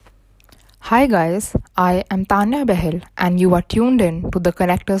Hi guys, I am Tanya and you are tuned in to the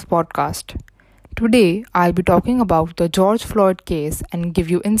Connectere Podcast. Today I'll be talking about the George Floyd case and give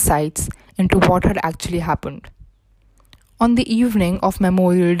you insights into what had actually happened. On the evening of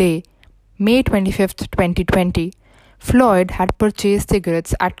Memorial Day, May 25th, 2020, Floyd had purchased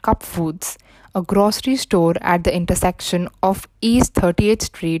cigarettes at Cup Foods, a grocery store at the intersection of East 38th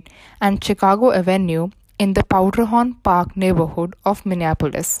Street and Chicago Avenue in the Powderhorn Park neighborhood of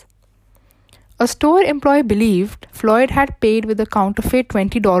Minneapolis. A store employee believed Floyd had paid with a counterfeit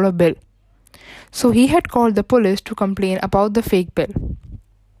 $20 bill, so he had called the police to complain about the fake bill.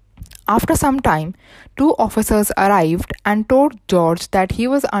 After some time, two officers arrived and told George that he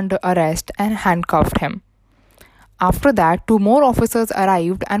was under arrest and handcuffed him. After that, two more officers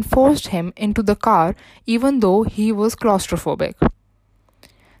arrived and forced him into the car even though he was claustrophobic.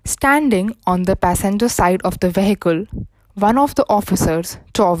 Standing on the passenger side of the vehicle, one of the officers,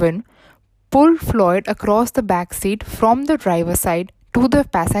 Chauvin, pulled Floyd across the back seat from the driver's side to the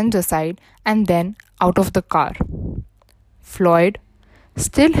passenger side and then out of the car. Floyd,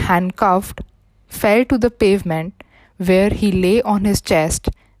 still handcuffed, fell to the pavement where he lay on his chest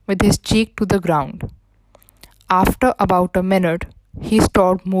with his cheek to the ground. After about a minute, he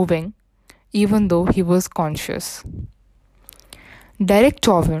stopped moving, even though he was conscious. Derek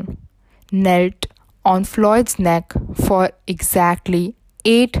Chauvin knelt on Floyd's neck for exactly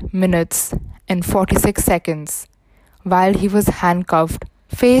 8 minutes and 46 seconds while he was handcuffed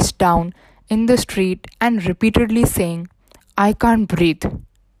face down in the street and repeatedly saying, "I can't breathe."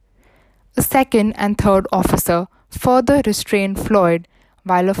 A second and third officer further restrained Floyd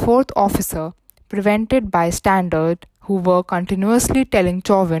while a fourth officer prevented bystanders who were continuously telling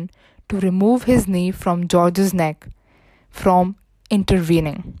Chauvin to remove his knee from George's neck from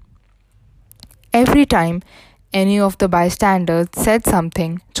intervening. Every time any of the bystanders said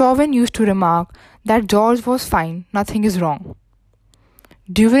something, Chauvin used to remark that George was fine, nothing is wrong.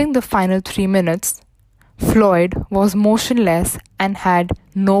 During the final 3 minutes, Floyd was motionless and had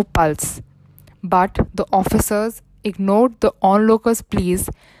no pulse, but the officers ignored the onlookers' pleas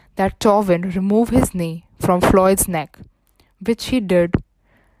that Chauvin remove his knee from Floyd's neck, which he did,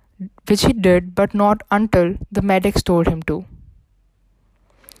 but not until the medics told him to.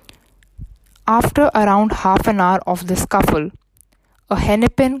 After around half an hour of the scuffle, a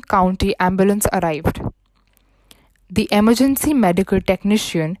Hennepin County ambulance arrived. The emergency medical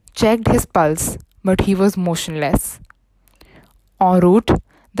technician checked his pulse, but he was motionless. En route,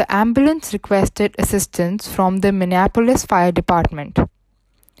 the ambulance requested assistance from the Minneapolis Fire Department.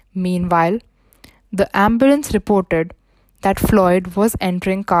 Meanwhile, the ambulance reported that Floyd was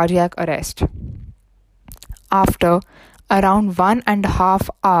entering cardiac arrest. After around 1.5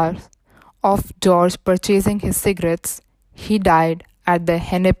 hours of George purchasing his cigarettes, he died at the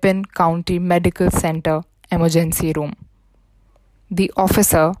Hennepin County Medical Center emergency room. The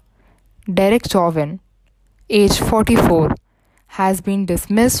officer, Derek Chauvin, age 44, has been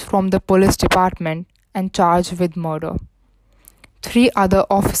dismissed from the police department and charged with murder. 3 other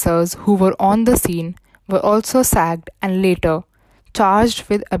officers who were on the scene were also sacked and later charged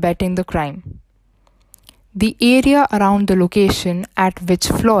with abetting the crime. The area around the location at which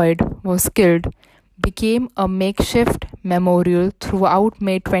Floyd was killed became a makeshift memorial throughout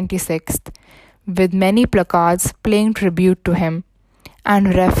May 26th, with many placards paying tribute to him and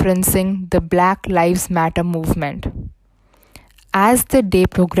referencing the Black Lives Matter movement. As the day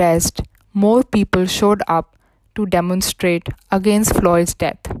progressed, more people showed up to demonstrate against Floyd's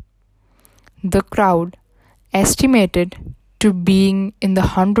death. The crowd, estimated to being in the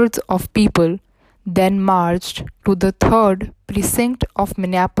hundreds of people, then marched to the 3rd precinct of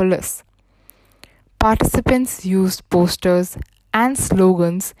Minneapolis. Participants used posters and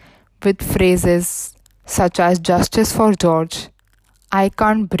slogans with phrases such as "Justice for George," "I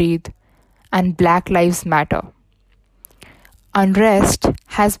can't breathe," and "Black Lives Matter." Unrest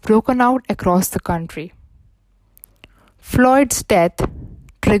has broken out across the country. Floyd's death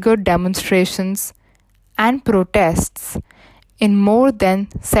triggered demonstrations and protests in more than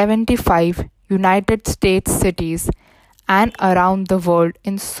 75 United States cities and around the world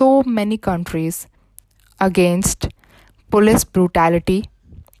in so many countries against police brutality,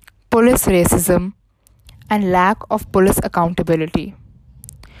 police racism, and lack of police accountability.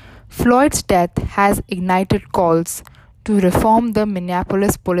 Floyd's death has ignited calls to reform the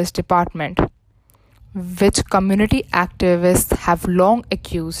Minneapolis Police Department, which community activists have long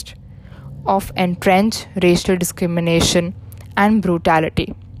accused of entrenched racial discrimination and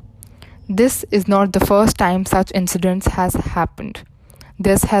brutality. This is not the first time such incidents has happened.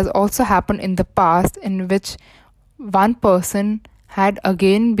 This has also happened in the past, in which one person had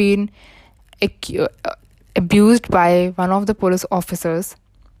again been abused by one of the police officers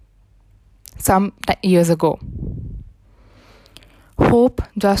some years ago. Hope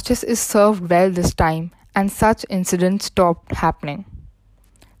justice is served well this time and such incidents stop happening.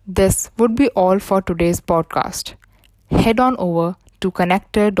 This would be all for today's podcast. Head on over to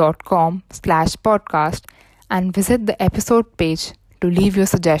connectere.com/podcast and visit the episode page to leave your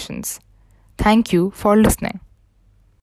suggestions. Thank you for listening.